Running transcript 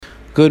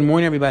Good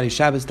morning, everybody.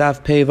 Shabbos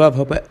Daf Pei Vav.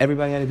 Hope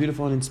everybody had a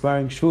beautiful and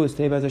inspiring Shavuos.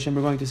 Today, as Hashem,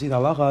 we're going to see the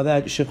halacha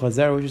that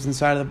Shechazar, which is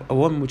inside of a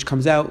woman, which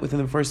comes out within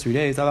the first 3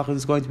 days. The halacha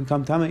is going to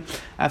become tamei.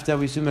 After that,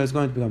 we assume that it's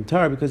going to become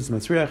tar because it's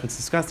matzriach, it's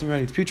disgusting,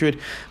 right? It's putrid.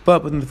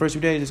 But within the first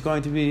 3 days, it's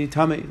going to be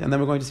tamei. And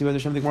then we're going to see whether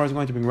Hashem the Gemara is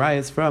going to bring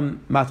rayas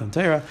from Matan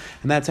Torah.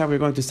 And that's how we're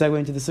going to segue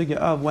into the sugya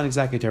of when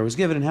exactly Torah was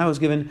given and how it was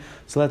given.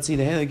 So let's see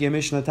the Heilige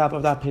Mishnah on the top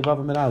of that Pei Vav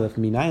Amid Aleph.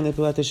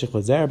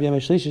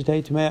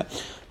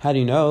 How do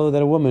you know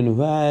that a woman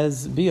who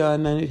has bia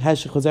and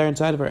has shechazar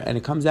inside of her and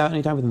it comes out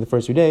anytime within the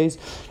first 3 days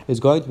is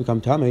going to become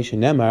tamei?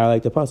 Shenemar,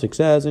 like the pasuk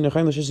says in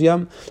Nechayim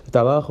L'Shishiyam, the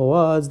halacha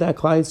was that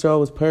Klal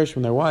Yisrael was perished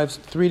from their wives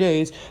 3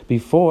 days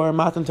before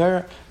Matan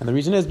Torah, and the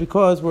reason is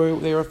because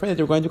they were afraid that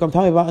they were going to become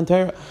tamei Matan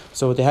Torah.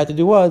 So what they had to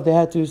do was they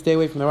had to stay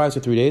away from their wives for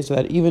 3 days, so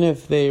that even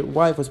if their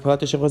wife was palat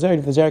shechazar and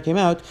if the zera came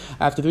out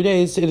after 3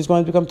 days, it is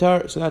going to become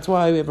Torah. So that's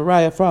why we have a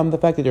raya from the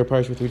fact that they were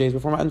perished for 3 days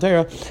before Matan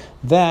Torah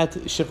that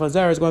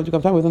shechazar is going to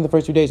become tamei within the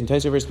first 2 days. And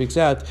Tosfos speaks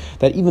out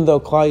that even though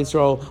Klal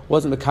Yisrael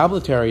wasn't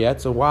mekabel Torah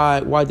yet, so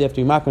why do they have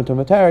to be makron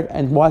to Torah,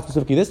 and why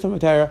specifically this to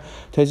Torah?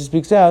 Tosfos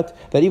speaks out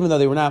that even though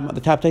they were not, the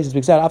top Tosfos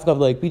speaks out after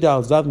like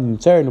bidal zav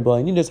mitzer nubal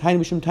nindas hainu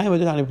mishum time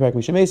with hainu perak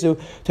mishum esu.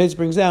 Tosfos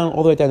brings down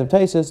all the way down to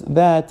Tosfos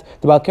that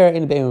the balkara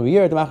in the beim of a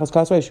year the machas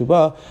kasrei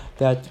shuba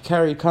that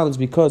carried comes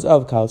because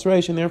of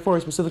kalsreish, and therefore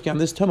specifically on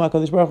this tumah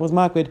Kadosh Baruch was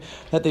makbid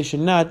that they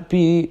should not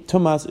be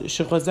tumas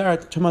shechazar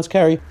tumas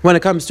carry when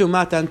it comes to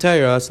Matan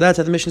Torah. So that's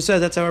how the Mishnah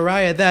says. That's our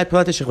raya that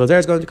palat shechazar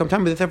is going to come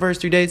time with the first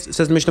 3 days. It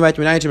says the Mishnah. How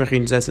do you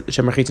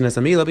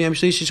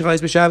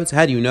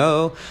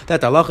know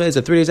that the halacha is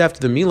that 3 days after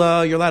the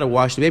Milah you're allowed to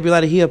wash the baby, you're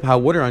allowed to heat up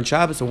hot water on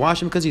Shabbos to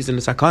wash him because he's in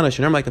the sakana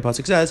shenarm, like the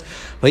pasuk says.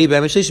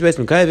 This is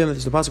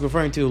the pasuk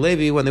referring to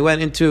Levi when they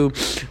went into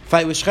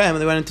fight with Shechem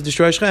and they went into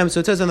destroy Shechem.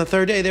 So it says on the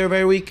 3rd day they were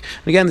very weak.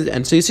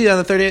 And so you see on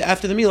the 3rd day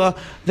after the Milah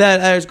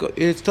that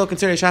it's still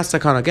considered Shas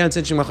sakana. Again, it's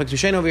interesting.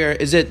 Machlokes over here.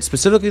 Is it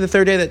specifically the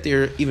 3rd day that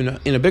they're even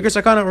in a bigger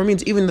sakana, or it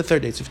means even the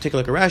 3rd day? So if you take a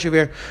look at Rashi over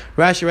here,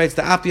 Rashi writes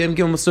the Apia and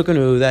Gimel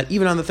Masukanu that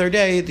even on the 3rd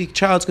day the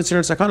child's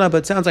considered sakana, but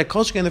it sounds like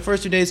kolshke in the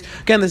first 2 days.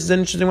 Again, this is an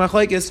interesting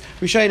machlokes.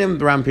 Rishayim,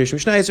 the Ram Pirush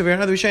Mishnayos over here,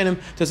 another Rishayim,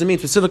 does it mean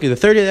specifically the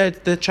 3rd day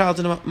that the child's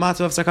in a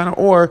matzav of sakana,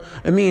 or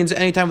it means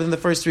any time within the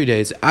first 3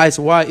 days?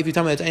 So why, if you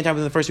tell me that's any time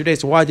within the first 3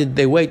 days, so why did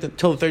they wait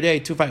until the 3rd day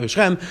to fight with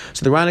Shechem?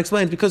 So the Ran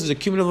explains because there's a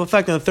cumulative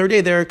effect on the 3rd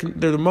day. They're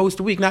the most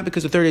weak, not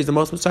because the 3rd day is the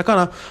most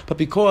sakana, but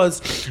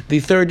because the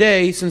 3rd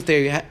day, since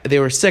they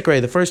were sick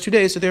already the first 2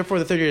 days, so therefore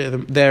the 3rd day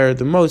they're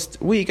the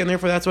most weak, and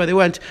therefore that's why they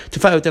went to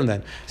fight with them.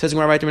 Then it says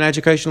right to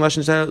education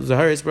lesson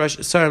Zaharis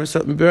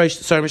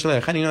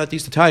how do you know that they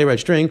used to tie a red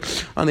string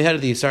on the head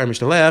of the Sar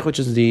Mishalech, which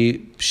is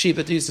the sheep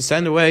that they used to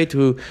send away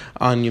to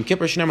on Yom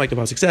Kippur Shnam, like the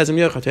pasuk says. The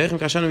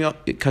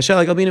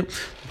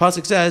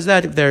pasuk says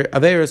that if their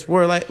averos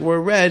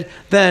were red,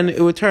 then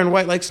it would turn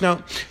white like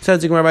snow. It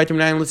says how do you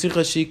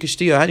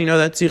know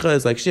that tzricha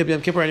is like shib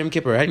Yom Kippur and Yom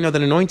Kippur? How do you know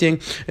that anointing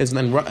is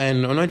and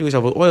anointing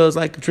yourself with oil is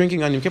like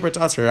drinking on Yom Kippur? It's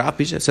asr.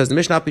 It says the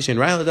Mishnah Apishin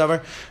Ra'el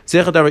Davar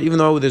Zecha Davar. Even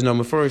though there's no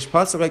mefurish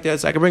pasuk like that,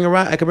 so I can bring a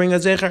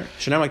zecher.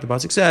 Shnam, like the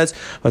pasuk says,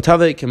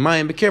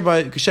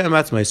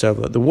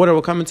 the water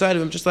will come inside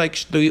of him just like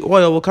the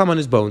oil will come on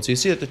his bones. So you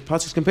see that the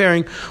pasuk is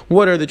comparing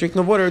water, the drinking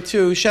of water,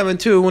 to shemen,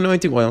 to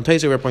anointing oil. And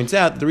Tosfos points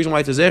out the reason why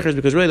it's a zecher is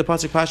because really the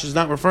pasuk pasha is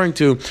not referring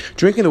to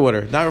drinking the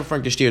water, not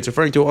referring to shtir. It's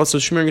referring to also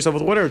smearing yourself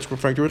with water. It's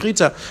referring to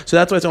rechitza. So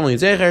that's why it's only a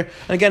zecher.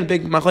 And again,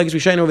 big machlokes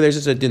Rishayin over there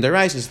is a din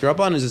deraisa, it's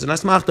drabanan, it's an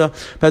asmachta.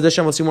 Bez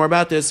Hashem, we'll see more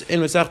about this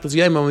in Masechtas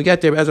Yom when we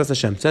get there. Bez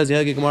Hashem says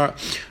the Gemara,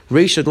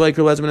 Reisha like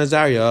Rabbi Elazar ben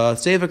Azariah.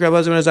 Seifek Rabbi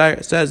Elazar ben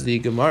Azariah says the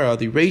Gemara,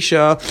 the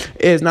Reisha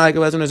is not like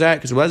Elazar ben Azariah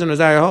because Elazar ben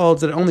Azariah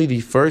holds that only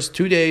the first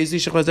 2 days the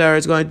shechazar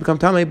is going to become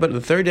tamei, but the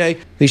 3rd day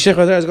the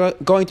shechazar is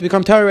going to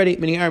become tar already.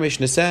 Meaning our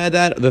Mishnah said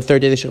that the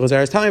 3rd day the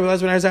shechazar is tamei, but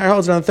Elazar ben Azariah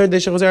holds that on the 3rd day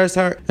shechazar is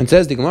tar. And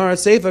says the Gemara,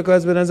 Seifek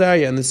Elazar ben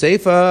Azariah, and the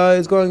Seifa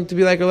is going to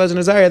be like Elazar ben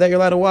Azariah that you're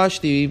allowed to wash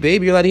the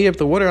baby, you're allowed to heat up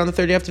the water on the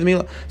 3rd day after the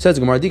meal. Says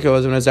the Gemara, Dika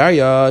Elazar ben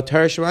Azariah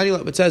tar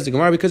shemani, but says the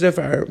Gemara because if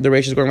the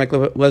Reisha is going like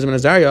Elazar ben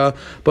Azariah,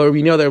 but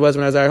we know that Elazar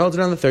ben Azariah holds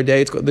it on the 3rd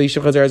day, the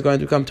shechazar is going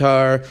to become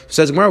tar.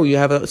 Says the Gemara, we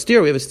have a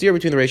steer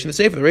between the Reisha and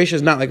the Seifa. The Reisha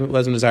is not like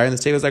Elazar ben Azariah, and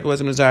the Seifa is like Elazar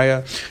ben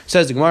Azariah.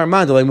 Says the Gemara,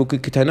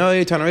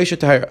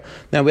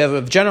 now we have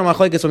a general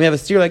machlokes when we have a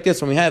steer like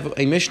this, when we have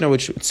a Mishnah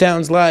which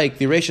sounds like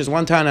the Reisha is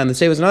one Tana and the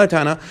Seifa is another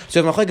Tana.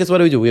 So we have machlokes, what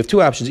do? We have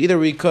two options. Either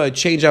we could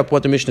change up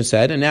what the Mishnah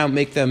said and now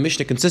make the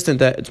Mishnah consistent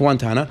that it's one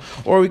Tana,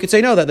 or we could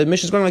say no, that the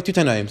Mishnah is going like two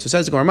Tanaim. So it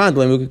says the Gemara,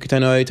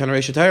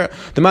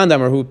 the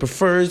Mandamar who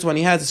prefers when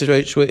he has a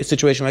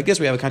situation like this,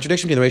 we have a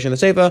contradiction between the Reisha and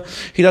the Seifa,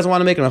 he doesn't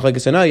want to make it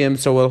machlokes Tanaim,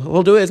 so what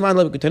he'll do is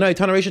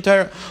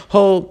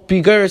he'll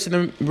be gers in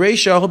the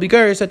Reisha, he'll be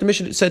gers that the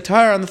Mishnah said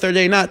tar on the 3rd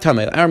day, not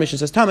tamei. Our Mishnah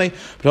says tamei,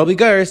 but he'll be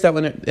gers that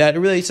when it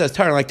really says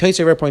tar. Like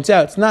Tosfos points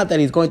out, it's not that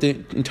he's going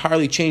to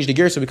entirely change the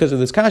gersa because of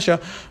this kasha.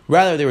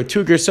 Rather, there were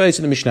two gersais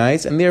in the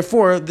Mishnayos, and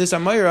therefore this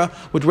Amayra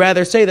would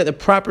rather say that the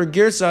proper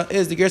gersa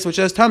is the gersa which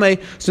says tamei,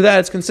 so that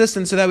it's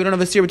consistent, so that we don't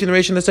have a steer between the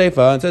Reisha and the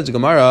Seifa. And says the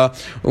Gemara,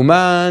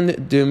 Uman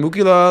de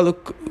Mukila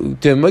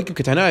de Moikim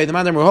Ketanai. The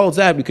man that holds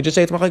that we could just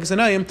say it's machlokes Machlekes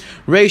Anayim,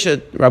 Reisha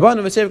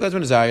Rabbanan v'Seif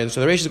Gazman Azariah.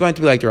 So the Reisha is going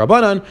to be like the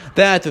Rabbanan,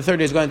 that the third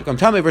day is going to become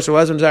Tamei versus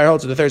Elazar Azariah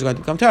holds, so the third is going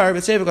to become Tar,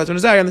 v'Seif Gazman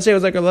Azariah, and the Seif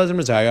is like Elazar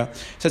Azariah.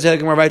 Says the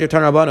Gemara right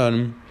Tan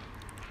Rabbanan.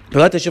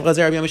 This is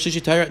Elazar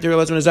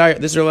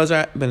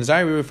ben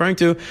Azariah we're referring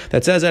to,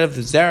 that says that if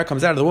the Zara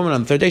comes out of the woman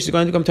on the third day, she's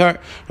going to become tar.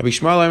 Rabbi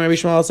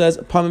Shmuel says,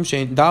 Pamim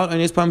Shein, Dal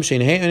Einis Pamim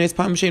Shein, Hey Einis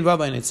Pamim Shein, Vav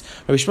Einis.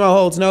 Rabbi Shmuel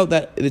holds note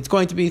that it's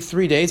going to be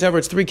 3 days, however,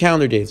 it's 3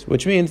 calendar days,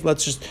 which means,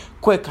 let's just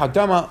quick,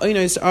 Hagdama,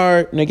 Einis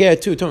are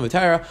Negea 2, Tum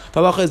V'Tara.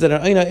 The halacha is that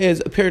an Eina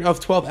is a period of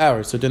 12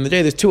 hours. So during the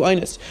day, there's 2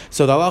 Einis.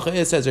 So the halacha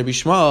is, says Rabbi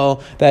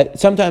Shmuel, that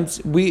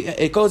sometimes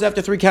it goes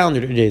after 3 calendar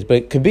days, but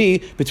it could be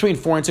between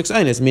 4 and 6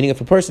 Einis, meaning if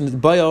a person is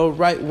Bayo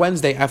right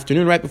Wednesday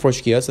afternoon, right before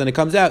Shkia, so then it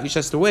comes out, you just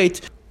have to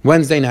wait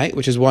Wednesday night,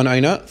 which is 1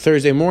 Aina,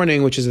 Thursday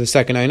morning, which is the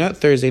 2nd Aina,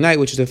 Thursday night,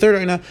 which is the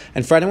 3rd Aina,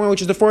 and Friday morning,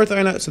 which is the 4th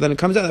Aina. So then it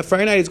comes out that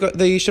Friday night,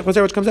 the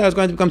Shechot which comes out is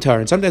going to become Tar.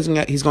 And sometimes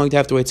he's going to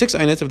have to wait 6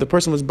 Ainas. If the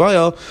person was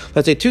Baal,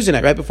 let's say Tuesday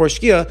night, right before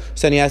Shkia,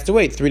 so then he has to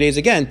wait 3 days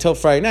again till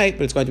Friday night,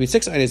 but it's going to be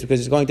 6 Ainas because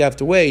he's going to have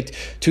to wait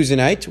Tuesday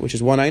night, which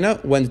is 1 Aina,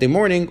 Wednesday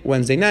morning,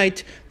 Wednesday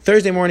night,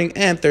 Thursday morning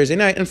and Thursday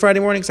night, and Friday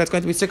morning, so that's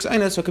going to be 6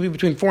 Ainas, so it could be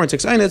between 4 and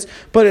 6 Ainas,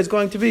 but it's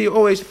going to be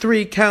always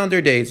 3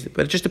 calendar days.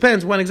 But it just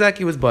depends when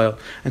exactly it was Baal.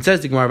 And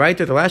says the Gemara right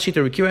there, the last sheet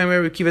of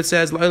Rekiva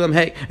says,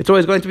 hey, it's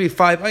always going to be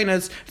 5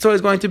 Ainas, it's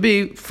always going to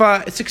be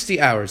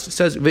 60 hours. It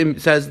says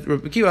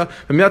Rekiva,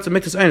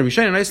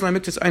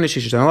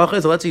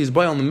 let's say he's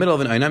Baal in the middle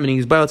of an Aina, meaning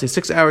he's Baal, let's say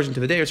 6 hours into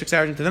the day or 6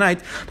 hours into the night.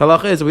 The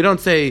halacha is, we don't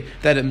say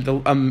that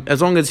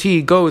as long as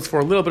he goes for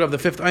a little bit of the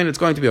 5th Aina, it's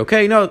going to be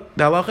okay. No,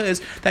 the halacha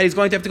is that he's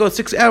going to have to go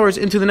 6 hours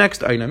into the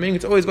next Aina, meaning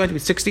it's always going to be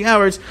 60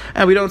 hours,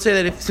 and we don't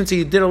say that since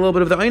he did a little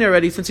bit of the Aina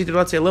already, since he did,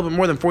 let's say, a little bit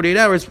more than 48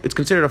 hours, it's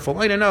considered a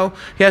full Aina. No,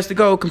 he has to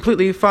go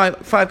completely 5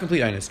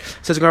 complete Ainas.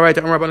 Says the Gemara right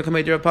to Amar Rabban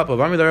Kamei Dera Papa,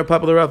 Vami Dera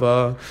Papa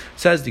Rava.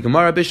 Says the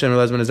Gemara Bishlam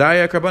Elazar ben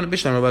Azariah, Rabban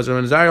Bishlam Elazar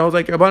ben Azariah holds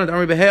like Rabban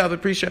Amri Behei of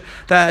Aprisha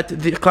that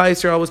the Klal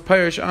Yisrael was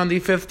parish on the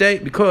 5th day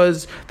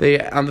because they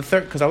on the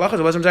 3rd, because Allah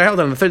was held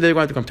on the 3rd day they're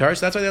going to come tar,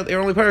 so that's why they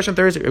were only parish on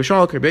Thursday. Rabbi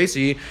Shmuel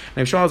Kerbesi, and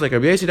Rabbi Shmuel was like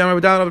Rabbi Yesi Damar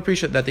B'Dal of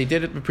Aprisha that they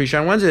did it Aprisha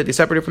on Wednesday, that they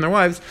separated from their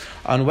wives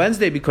on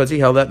Wednesday because he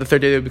held that the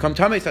 3rd day they would become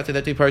Tamei, so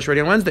that they parish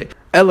already on Wednesday.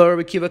 Elo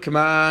Rabbi Kiva, come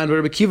on,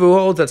 Rabbi Kiva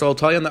holds that's all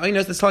Talia on the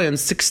Einas, that's Talia on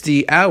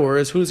 60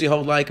 hours. Who does he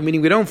hold like?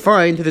 Meaning we don't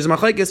find there's a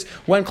machlekes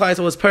when Klal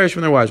Yisrael was parish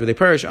from their wives, where they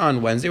parish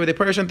on Wednesday, where they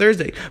parish on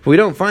Thursday. But we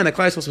don't find that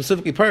Klal Yisrael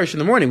specifically parish in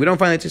the morning. We don't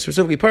find that they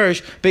specifically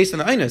parish based on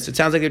the Einas. It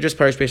sounds like they're just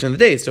parish based on the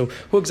days. So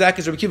who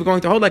exactly is Rabbi Kiva going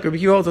to hold like? Rabbi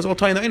Kiva holds that's all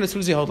Talia on the Einas. Who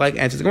does he hold like?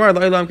 Answers the Gemara,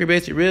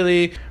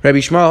 really? Rabbi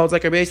Shmuel holds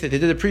like Rabbi Yesi that they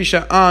did the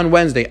Prisha on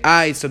Wednesday.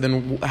 So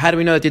then how do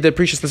we know that they did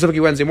Prisha specifically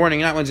Wednesday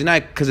morning and not Wednesday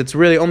night? Because it's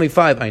really only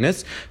 5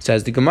 Einas.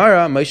 Says the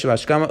Gemara, Moshe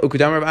Bashkama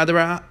Ukudam Rav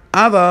Adara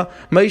Ava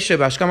Moshe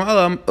Bashkama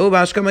Alam U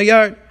Bashkama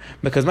Yard.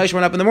 Because Moshe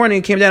went up in the morning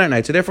and came down at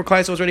night. So therefore Klal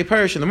Yisrael was already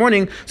parish in the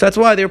morning. So that's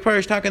why they were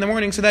parish talk in the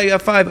morning. So that you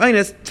have 5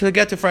 Einas to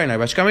get to Friday night.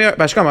 Moshe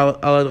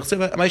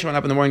went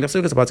up in the morning.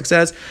 Because the Pasuk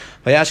says,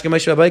 that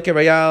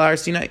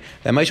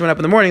Moshe went up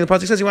in the morning. The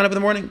Pasuk says he went up in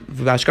the morning.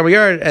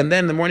 And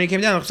then in the morning he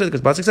came down. Because the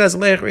Pasuk says,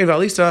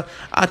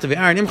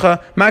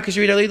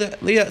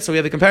 so we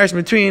have the comparison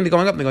between the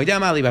going up and the going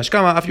down. After you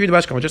read the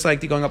Bashkama, just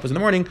like the going up was in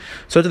the morning,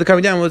 so the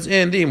coming down was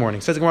in the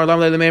morning. Says the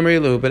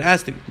Gemara, but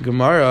ask the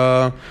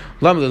Gemara,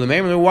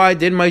 why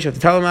did Moshe have to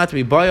tell him not to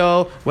be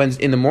Baal when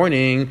in the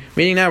morning?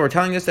 Meaning now we're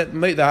telling us that the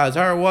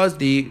Hazara was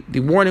the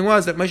warning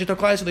was that Moshe took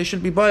Klal, so they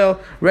shouldn't be Baal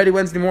ready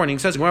Wednesday morning.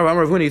 Says Gemara,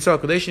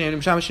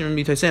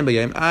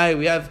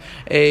 we have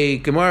a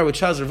Gemara which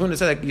tells Rav Huna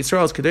said that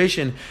Yisrael is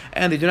Kadeshin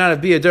and they do not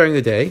have Bia during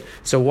the day.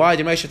 So why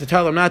did Moshe have to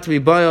tell them not to be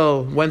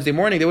Baal Wednesday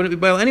morning? They wouldn't be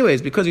Baal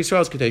anyways because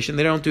Yisrael is Kadeshin.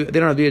 They don't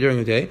have Bia during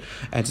the day.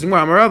 And says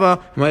Gemara,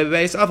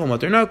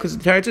 no, because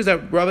the Torah says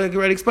that Rabbi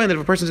already explained that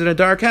if a person's in a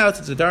dark house,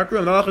 it's a dark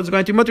room, the halacha is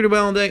going to be mutter to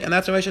Baal all day, and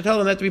that's why I should tell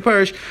them that to be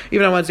parish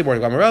even on Wednesday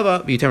morning.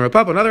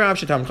 Another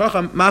option, Tam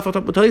Chacham,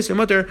 Mafal Talis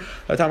mutter.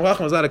 Tam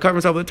Chacham was allowed to cover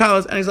himself with a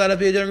talis, and he's allowed to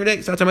be during the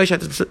day. So that's why I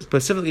had to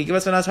specifically give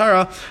us an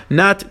ashara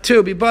not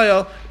to be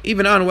Baal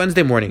even on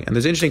Wednesday morning. And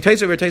there's an interesting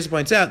taste where Taisa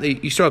points out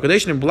that Yisrael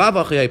Kadeshin and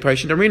Blavachiyai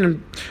Parish and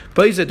Darin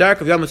Baiz the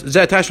dark of Yamas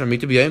Zeh Tashma me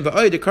to be in, but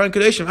the current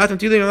Kadeshin Atam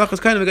Tilim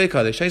Malachas kind of a gay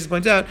Kadesh. Taisa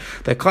points out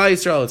that Klal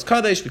Yisrael is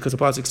Kadesh because the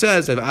pasuk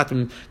says that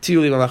Atam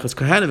Tilim Malachas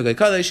Kahan of a gay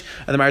Kadesh,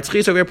 and the Maritz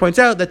Chis over here points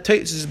out that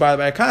Taisa is by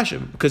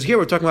Akashim because here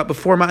we're talking about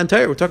before Matan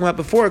Torah. We're talking about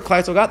before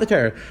Klal Yisrael got the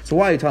Torah. So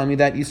why are you telling me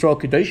that Yisrael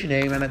Kadesh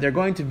name and that they're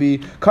going to be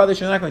Kadesh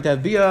and they're not going to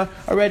have Bia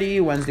already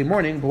Wednesday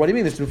morning? But what do you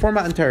mean? This is before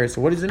Matan Torah.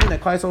 So what does it mean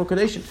that Klal Yisrael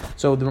Kadesh?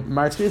 So the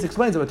Maritz Chis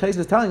explains that what Taisa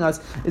is telling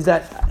us is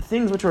that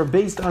things which are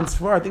based on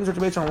Svar, things which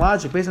are based on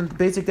logic, based on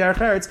basic Derech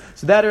Eretz,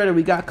 so that already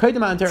we got Kedem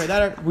Matan Torah.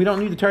 That we don't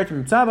need the Torah to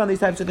mitzvah on these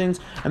types of things,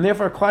 and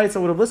therefore Klal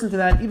Yisrael would have listened to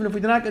that even if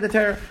we did not get the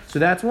Torah. So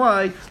that's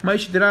why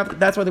Moshe did not.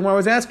 That's why the Gemara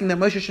was asking that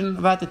Moshe shouldn't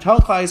have had to tell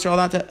Klal Yisrael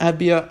not to have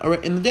Bia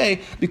in the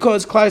day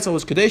because Klal Yisrael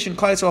was Kadesh location,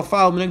 Klal Yisrael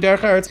followed Minig Derech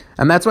Eretz,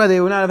 and that's why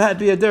they would not have had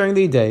Bia during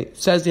the day.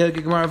 Says the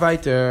Hilgi Gemara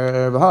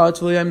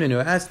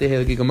Vayter, asked the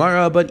Hilgi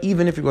Gemara, but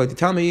even if you're going to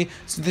tell me,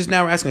 so this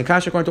now we're asking a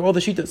kasha according to all the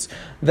shitas,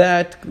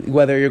 that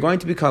whether you're going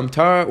to become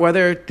tar,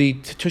 whether the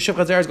Shich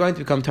Chazer is going to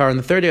become tar on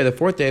the third day or the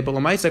fourth day, but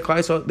Lamaisa Klal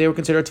Yisrael, they were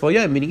considered Tvul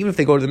Yom, meaning even if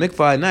they go to the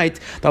mikvah at night,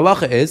 the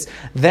halacha is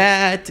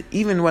that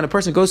even when a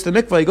person goes to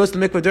the mikvah, he goes to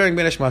the mikvah during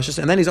Ben Hashmashas,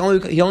 and then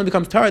he only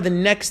becomes tar the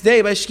next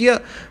day by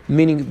Shkia,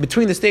 meaning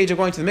between the stage of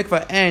going to the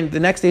mikvah and the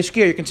next day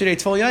Shkia, you're considered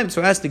Tvul Yom.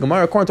 So ask the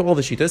Gemara, according to all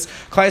the shitas,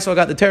 Klal Yisrael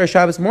got the Torah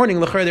Shabbos morning,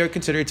 L'chera they were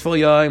considered Tvul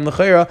Yom,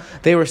 L'chera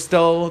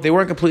they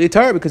weren't completely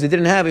tar because they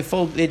didn't have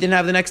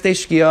the next day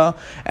Shkia.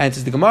 And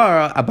says the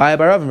Gemara, Abai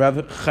Barav and Rav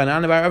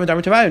Chanan Bar Rav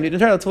Damar Tavayim didn't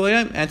Torah Tvul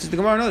Yom. And says the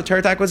Gemara, no, the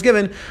Torah was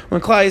given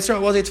when Klal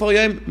Yisrael was a Tvul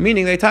Yom,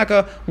 meaning they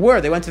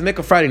they went to the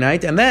mikvah Friday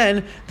night, and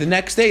then the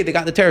next day they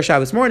got the Torah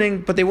Shabbos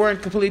morning, but they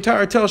weren't completely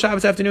tar till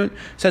Shabbos afternoon.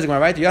 Says the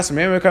Gemara, right? Yasser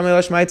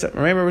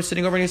Remember, we're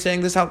sitting over and he's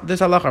saying this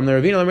halacha. I'm the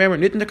Ravina. Remember,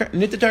 nit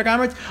the Torah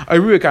Kamrit,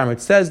 Aruya Kamrit.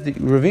 Says the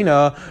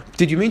Ravina,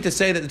 did you mean to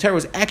say that the Torah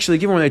was actually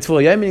given when they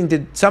Tvul Yom? Meaning,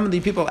 did some of the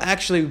people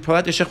actually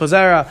palat the Shech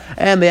Lazara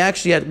and they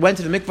actually went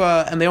to the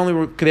mikvah and they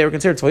were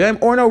considered Tvul Yom?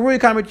 Or no, Aruya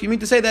Kamrit, you mean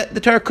to say that the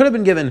Torah could have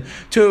been given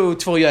to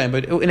Tvul Yom,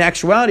 but in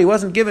actuality it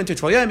wasn't given to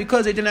Tvul Yom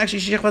because they didn't actually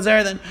Shech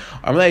Lazara then?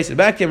 Amalei said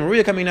back to him,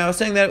 Aruya coming now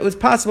saying that it was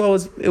possible,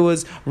 it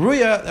was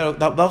Ruya,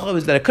 the halacha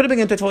was that it could have been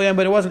given to Tvul Yom,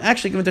 but it wasn't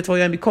actually given to Tvul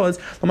Yom because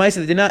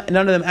Lamaisa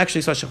none of them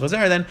actually saw Shech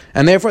Lazara then,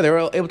 and therefore they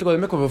were able to go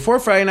to the mikvah before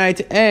Friday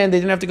night, and they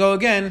didn't have to go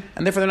again,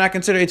 and therefore they're not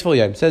considered a Tvul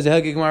Yom. Says the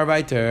Helgi Gemara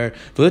Vayter,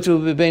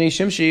 V'litu b'beini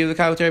Shimshi, the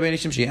Kavater b'beini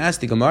Shimshi.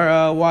 Asked the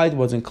Gemara, why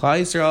wasn't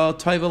Klal Yisrael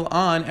toivel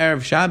on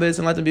Erev Shabbos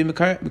and let them be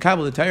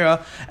Mekabel the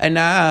Torah at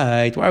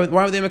night? Why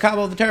were they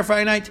Mekabel the Torah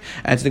Friday night?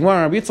 And to the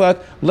Gemara, Rabbi Yitzchak,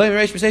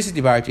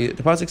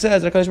 the pasuk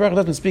says that HaKadosh Baruch Hu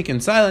doesn't speak in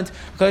silent.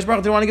 HaKadosh Baruch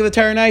Hu didn't want to give the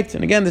Torah night.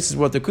 And again, this is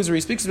what the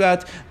Kuzari speaks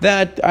about,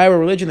 that our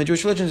religion, the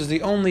Jewish religion, is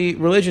the only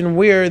religion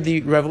where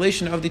the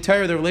revelation of the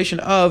Torah, the revelation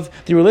of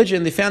the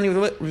religion, the founding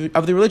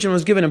of the religion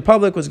was given in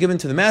public, was given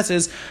to the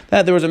masses,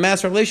 that there was a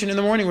mass revelation in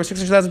the morning where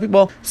 600,000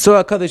 people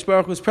saw HaKadosh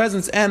Baruch Hu's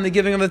presence and the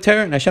giving of the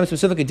Torah. And Hashem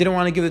specifically didn't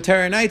want to give the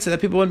Torah at night so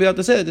that people wouldn't be able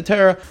to say that the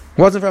Torah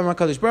wasn't from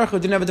HaKadosh Baruch Hu,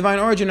 didn't have a divine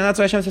origin, and that's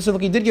why Hashem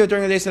specifically did give it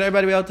during the day so that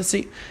everybody would be able to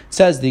see.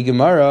 Says the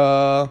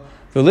Gemara,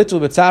 the little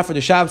bit for the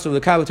Shabbos of the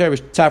Kabbalah Torah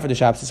for the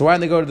Shabbos. So why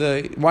didn't they go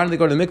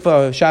to the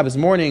mikvah Shabbos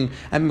morning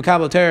and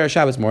Kabbalah Torah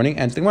Shabbos morning?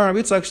 And the Gemara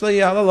Yitzchak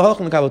Shlei halal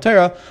halachim the Kabbalah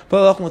Torah,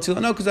 but halachim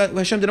l'tzila. No, because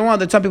Hashem didn't want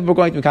that. Some people were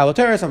going to Kabbalah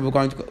Torah, some people were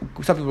going to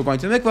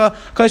the mikvah.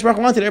 Kadosh Baruch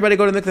Hu wanted everybody to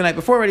go to the mikvah the night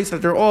before already, so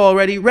that they're all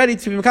ready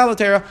to be Kabbalah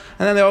Torah,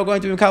 and then they're all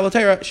going to be Kabbalah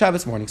Torah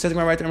Shabbos morning. Says the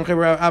Gemara right there. Says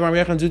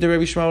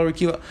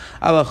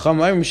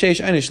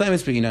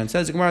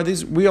the Gemara,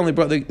 we only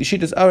brought the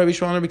shittas of Rabbi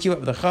Shmuel and Rabbi Kiva,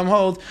 but the Chum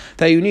hold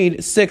that you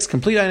need 6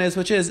 complete einos,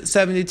 which is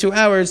 72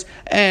 hours,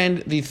 and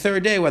the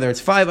third day, whether it's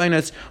 5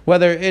 einos,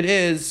 whether it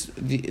is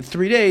the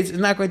 3 days, is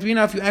not going to be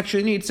enough. You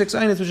actually need 6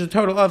 einos, which is a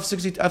total of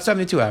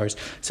 72 hours.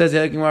 Says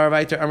the Gemara,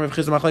 says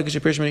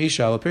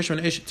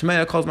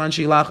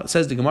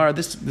the Gemara,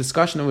 this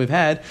discussion that we've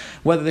had,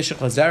 whether the Shech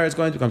Lazara is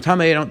going to become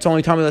Tamei, it's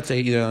only Tamei, let's say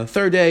either on the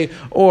third day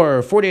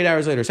or 48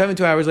 hours later,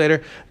 72 hours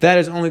later, that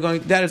is only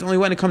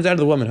when it comes out of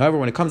the woman. However,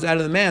 when it comes out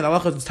of the man, the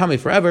halacha is Tamei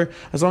forever,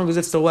 as long as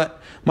it's still wet.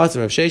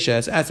 Matzah Rav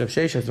Sheshes, as Rav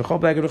Sheshes,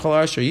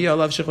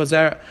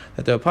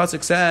 that the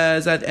pasuk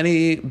says that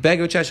any bag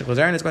of Shech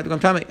Lazara is going to become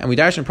Tamei, and we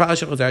dash in Pra'al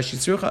Shech Lazara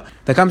Shizrucha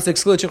that comes to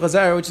exclude Shech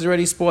Lazara, which is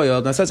already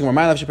spoiled. Now, says my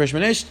life Sheperish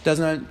Manish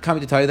doesn't come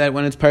to tell you that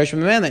when it's perished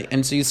from the man,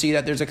 and so you see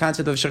that there's a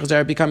concept of Shech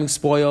Lazara becoming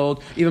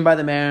spoiled even by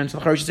the man. So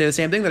the should say the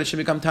same thing, that it should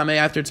become Tamei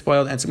after it's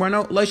spoiled. And so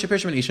no, Lo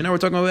Sheperish Manish. Now we're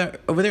talking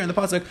over there in the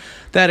pasuk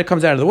that it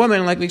comes out of the woman,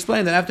 and like we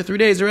explained, that after 3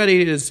 days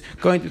already it is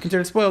going to be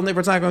considered spoiled, and therefore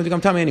it's not going to become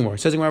Tamei anymore.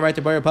 Says we're right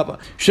to Bar Papa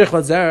Shech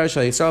Lazara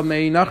Shal Yisrael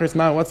Mei Nachris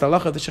Ma. What's the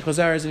halacha? The Shech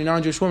Lazara is a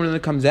non-Jewish woman, and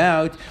it comes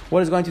out.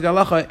 What is going to be the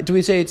halacha? Do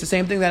we say it's the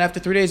same thing that after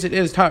 3 days it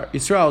is tar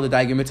Yisrael, the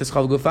daigim mitzvahs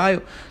chal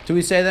gufayu? Do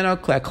we say then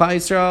Klal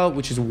Yisrael,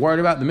 which is worried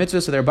about the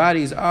mitzvah, so their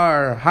bodies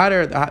are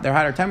hotter, they're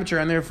hotter temperature,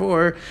 and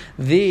therefore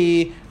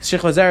the Shech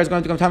Lazara is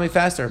going to become tummy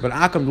faster? But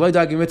akam loy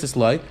daigim mitzvahs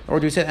loy, or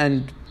do we say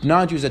and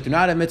non-Jews that do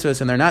not have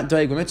mitzvahs and they're not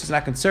daigim mitzvahs,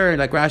 not concerned,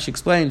 like Rashi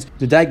explains,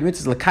 the daigim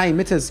mitzvahs l'kayim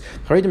mitzvahs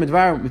charidim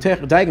midvar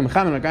daigim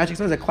mechamin, like Rashi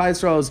explains that Klal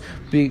Yisrael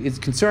is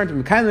concerned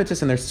with mekayim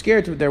mitzvahs and they're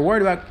scared, they're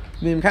worried about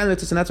being kind of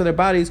mitzvahs, and that's why their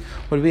bodies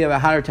would be of a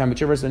hotter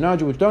temperature versus the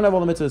non-Jew, which don't have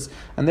all the mitzvahs,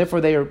 and therefore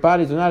their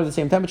bodies are not of the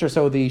same temperature.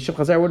 So the Shech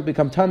Lazara would be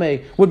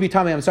tamei,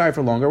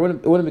 for longer.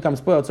 It wouldn't become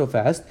spoiled so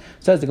fast.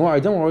 Says the Gemara, I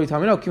don't worry,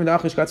 Tommy. No, maybe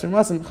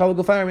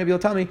you'll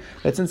tell me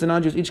that since the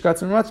non-Jews each got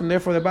some ratzim,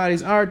 therefore their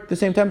bodies are the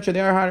same temperature.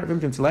 They are hotter.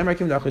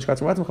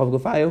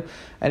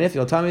 And if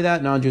you'll tell me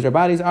that non-Jews, their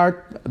bodies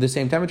are the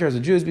same temperature as the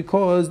Jews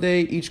because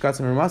they each got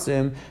some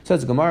ratzim,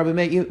 says the Gemara,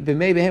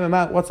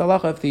 what's the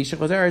halacha if the Shech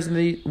Lazara is in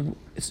the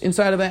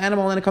inside of an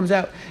animal and then it comes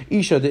out.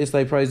 Isha the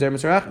islay prize there,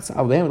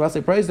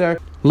 Mr. Prize there.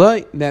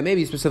 Like that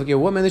maybe specifically a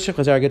woman, the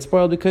shechazar gets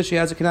spoiled because she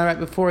has a canal right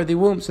before the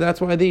womb, so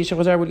that's why the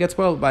shechazar would get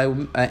spoiled. By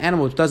an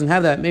animal which doesn't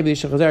have that, maybe the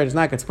shechazar does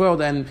not get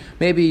spoiled, and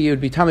maybe it would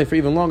be tummy for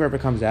even longer if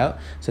it comes out.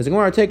 Says the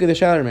Gemara, take the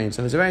shadow remains.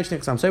 So there's a very interesting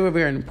Chasam Sofer over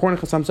here, and important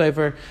Chasam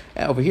Sofer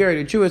over here.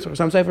 The Jewish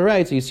Chasam Sofer,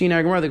 right? So you see in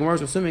our Gemara, the Gemara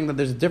is assuming that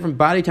there's a different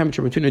body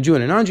temperature between a Jew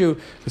and a non-Jew.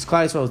 Because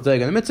Klal Yisrael is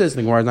doig on the mitzvahs.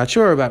 The Gemara is not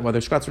sure about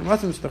whether Shkatz or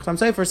Muslims. The Chasam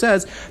Sofer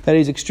says that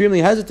he's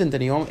extremely hesitant,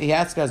 and he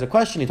asks as a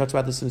question. He talks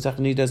about this in the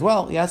Second Nida as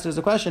well. He asks as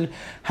a question: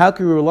 how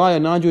can we rely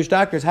on non-Jewish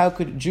doctors? How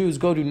could Jews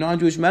go to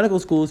non-Jewish medical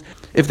schools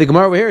if the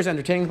Gemara over here is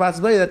entertaining the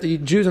possibility that the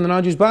Jews and the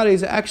non-Jews'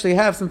 bodies actually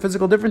have some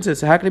physical differences?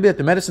 So how can it be that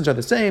the medicines are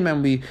the same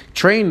and we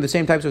train the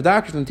same types of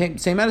doctors and the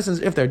same medicines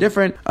if they're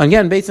different?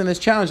 Again, based on this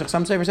challenge,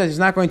 Chasam Sofer says he's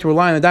not going to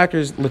rely on the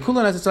doctors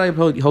l'kula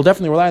necessarily. He'll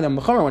definitely rely on them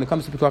l'chomer when it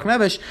comes to pikuach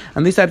nevesh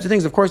and these types of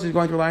things. Of course, he's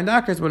going to rely on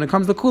doctors, but when it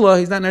comes to kula,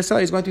 he's not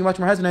necessarily. He's going to be much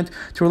more hesitant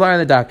to rely on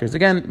the doctors.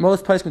 Again,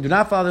 most poskim do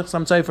not follow the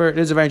Chasam Sofer. It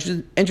is a very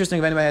interesting.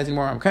 If anybody has any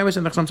more Kamish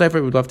in the Chasam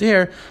Sofer, we'd love to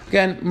hear.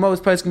 Again,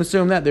 most poskim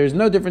assume that there's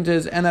no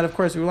differences and that of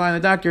course we rely on the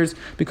doctors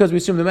because we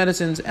assume the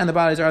medicines and the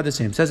bodies are the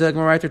same. Says the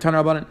Gemara right there,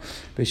 Tanur Rabbanan.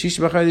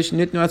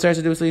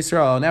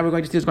 Now we're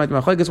going to see this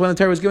when the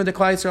Torah was given to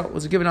Klal Yisrael.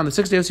 Was it given on the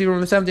 6th day of Sivan or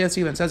the 7th day of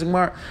Sivan? Says the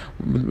Gemara.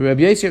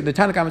 Rabbi Yossi, the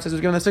Tanna Kama says it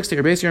was given on the 6th day.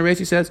 Rabbi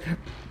Yossi says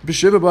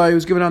B'Shiva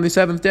was given on the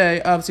 7th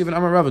day of Sivan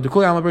Amar Rava.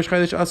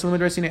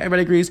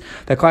 Everybody agrees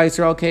that Klal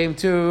Yisrael came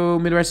to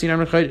Midbar Sinai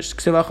on Chodesh.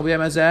 Ksevach b'yam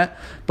hazeh.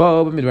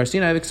 Bo b'Midbar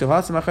Sinai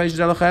v'ksevach Chodesh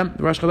zalachem.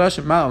 Rosh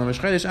Chodesh Mal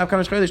Chodesh Av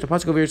Kam Chodesh. The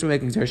pasuk over here is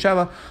making Zer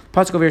Shava.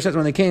 Pasuk over here says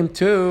when they came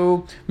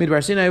to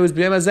Midbar Sinai, it was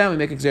b'yam hazeh. We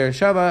make Zer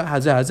Shava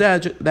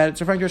hazeh. That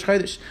it's referring to Rosh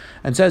Chodesh.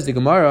 And says the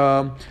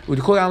Gemara,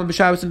 Udkol Alam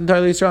b'Shabbos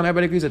entirely Yisrael. And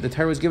everybody agrees that the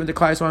Torah was given to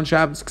Klal Yisrael on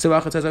Shabbos.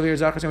 Ksevach it says over here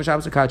Zachar Shem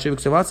Shabbos Akachiv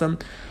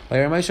Ksevacham.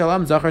 Layermei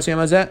Shalom Zachar Shem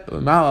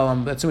hazeh. Mal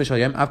Alam that's Tumei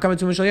Shalyem. Av Kam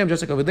Tumei Shalyem.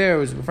 Just like over there, it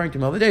was referring to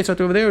Middle of the day. So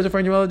over there, it was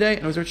referring to Middle of the day,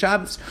 and it was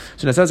Shabbos.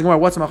 So now says the Gemara,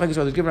 what's the machlekes?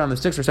 Was given on the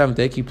 6th or 7th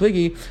day? Ki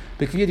pligi.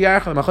 B'kviyad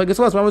Yarcha. The machlekes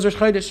was when was Rosh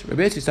Chodesh?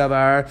 Rabbi Yossi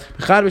Savar.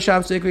 B'chad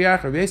b'Shabbos Seikri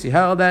Yarcha. Rabbi Yossi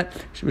held that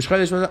Rosh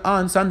Chodesh was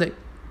on Sunday.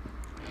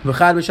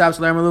 B'chad b'Shabbos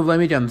Le'ermaluv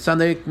Le'midyan. On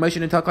Sunday, Moshe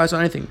didn't tell Klal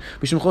anything.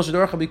 B'Shem Chol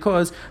Shadorcha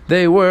because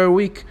they were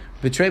weak.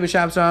 Betray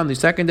b'Shabbos on the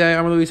 2nd day.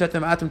 Amrlu, he said to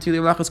them, Atam Tili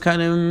Lachas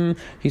Kanim.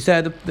 He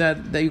said that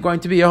you're going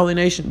to be a holy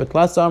nation. But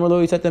last Amrlu,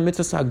 he said to them,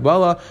 Mitzvah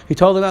Hagbala. He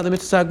told them about the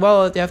Mitzvah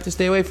Hagbala that they have to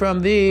stay away from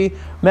the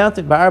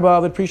mountain.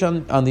 Ba'arba would preach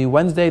on the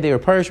Wednesday. They were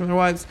perished from their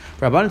wives.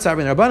 Rabbanan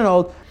Sabri and Rabbanan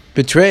old.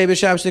 Betray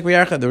b'Shabbos Seikri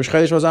Yarcha. The Rosh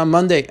Chodesh was on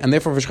Monday, and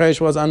therefore Rosh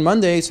Chodesh was on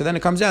Monday. So then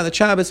it comes down that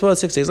Shabbos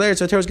was 6 days later.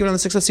 So the Torah was given on the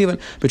 6th of Sivan.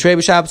 Betray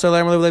b'Shabbos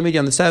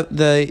on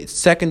the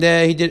 2nd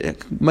day, he did.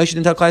 Moshe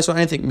didn't tell Klal Yisrael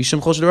anything.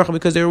 Mishum Chol Shadorcha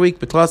because they were weak.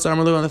 But Tlas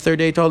Armalu on the 3rd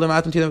day he told them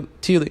Atam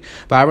Tili.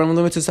 Ba'arba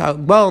Armalu Mitzvah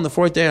Hagbal on the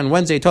 4th day on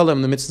Wednesday he told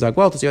them the Mitzvah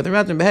Hagbal to see other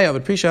mountain Behei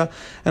Avad Prisha.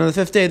 And on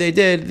the 5th day they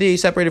did the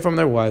separated from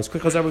their wives.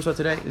 Quick Chazar we saw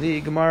today.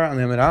 The Gemara on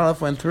the Amid Aleph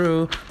went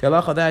through the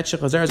halacha that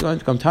Shechazar is going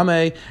to become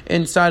tamei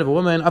inside of a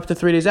woman up to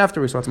 3 days after.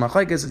 We saw some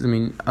machlekes. I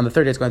mean, on the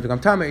 3rd day it's going to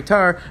become tamei.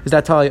 Tar, is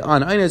that tali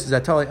on Einis? Is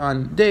that tali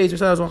on days? We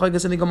saw that was like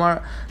this in the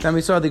Gemara. Then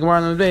we saw the Gemara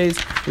on the days.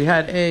 We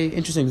had a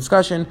interesting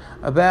discussion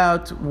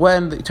about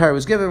when the Torah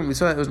was given. We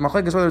saw that it was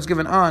machlekes whether it was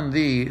given on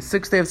the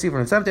 6th day of Sivan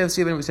and the 7th day of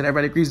Sivan. We said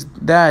everybody agrees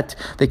that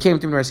they came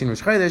to Midbar Sinai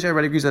Rosh Chodesh.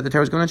 Everybody agrees that the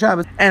Torah was given on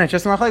Shabbos. And it's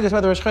just machlekes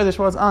whether Rosh Chodesh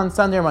was on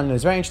Sunday or Monday.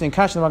 It's very interesting.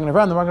 Kash in the Magen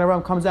Avraham. The Magen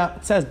Avraham comes out.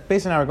 It says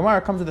based on our Gemara,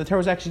 it comes that the Torah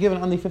was actually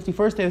given on the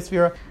 51st day of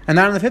Sefira and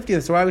not on the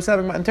 50th. So why are we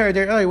celebrating Matan Torah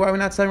day early? Why are we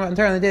not celebrating Matan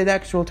Torah on the day the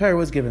actual Torah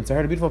was given? So I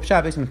heard a beautiful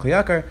pshat based on the Kli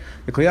Yakar.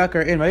 The Kli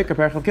Yakar in Vayikra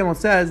Perachel Gimel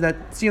says that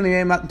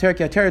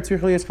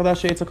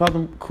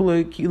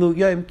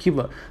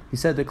he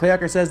said the Kli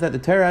Yakar says that the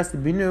Torah has to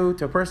be new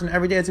to a person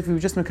every day as if he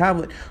was just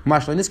Makabel.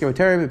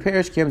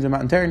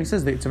 And he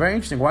says that it's very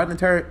interesting. Why didn't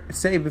the Torah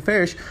say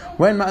Beferish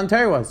when Matan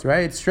Torah was?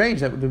 Right? It's strange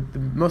that the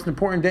most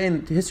important day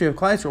in the history of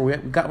Klal Yisrael, we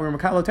were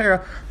Makabel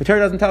Torah. The Torah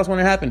doesn't tell us when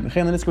it happened. He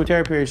says the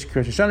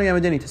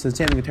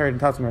same thing the Torah didn't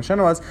tell us when Rosh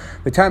Hashanah was.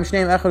 The time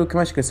Shneim Echadu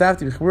Kamash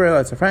Kasafti B'Chibur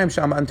Eretz Ephraim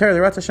Sham Matan Torah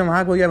the Ratz Hashem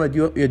Hagel Yavad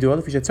Yadul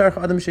If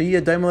Yishatzarch Adam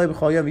Sheyiyah Daimolei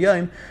B'Chol Yav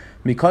Yayim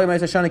Mikol Yimei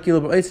Sashana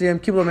Kilo B'Eitziyam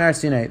Kiblo Me'ar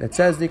Sinai. That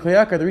says the Kli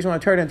Yakar, the reason why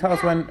the Torah didn't tell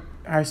us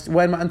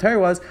when Matan Torah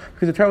was,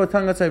 because the Torah was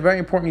telling us a very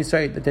important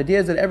insight, that the idea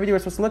is that every day we're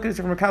supposed to look at it,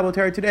 so from Makabel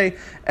Torah today,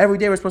 every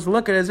day we're supposed to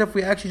look at it as if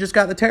we actually just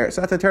got the Torah.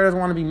 So that the Torah doesn't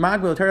want to be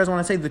Magbil, the Torah doesn't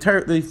want to say the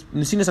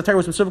Nesinas HaTorah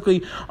was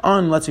specifically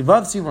on, let's say,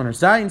 Vav Sivan or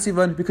Zayin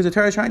Sivan, because the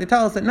Torah is trying to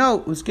tell us that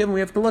no, it was given,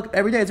 we have to look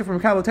every day as if from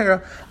Makabel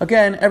Torah.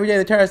 Again, every day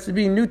the Torah has to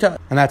be new to us.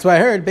 And that's why I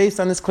heard, based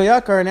on this Kli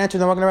Yakar, and answering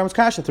the Magen Avraham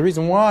Kasha, the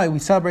reason why we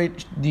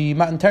celebrate the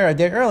Matan Torah a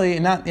day early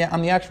and not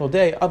on the actual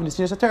day of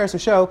Nesinas HaTorah, to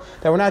show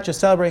that we're not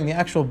just celebrating the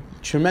actual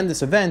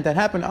tremendous event that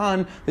happened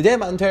on the day of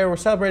Matan Torah, we're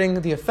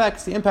celebrating the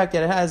effects, the impact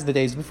that it has the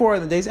days before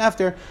and the days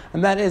after,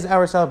 and that is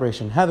our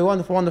celebration. Have a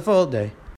wonderful, wonderful day.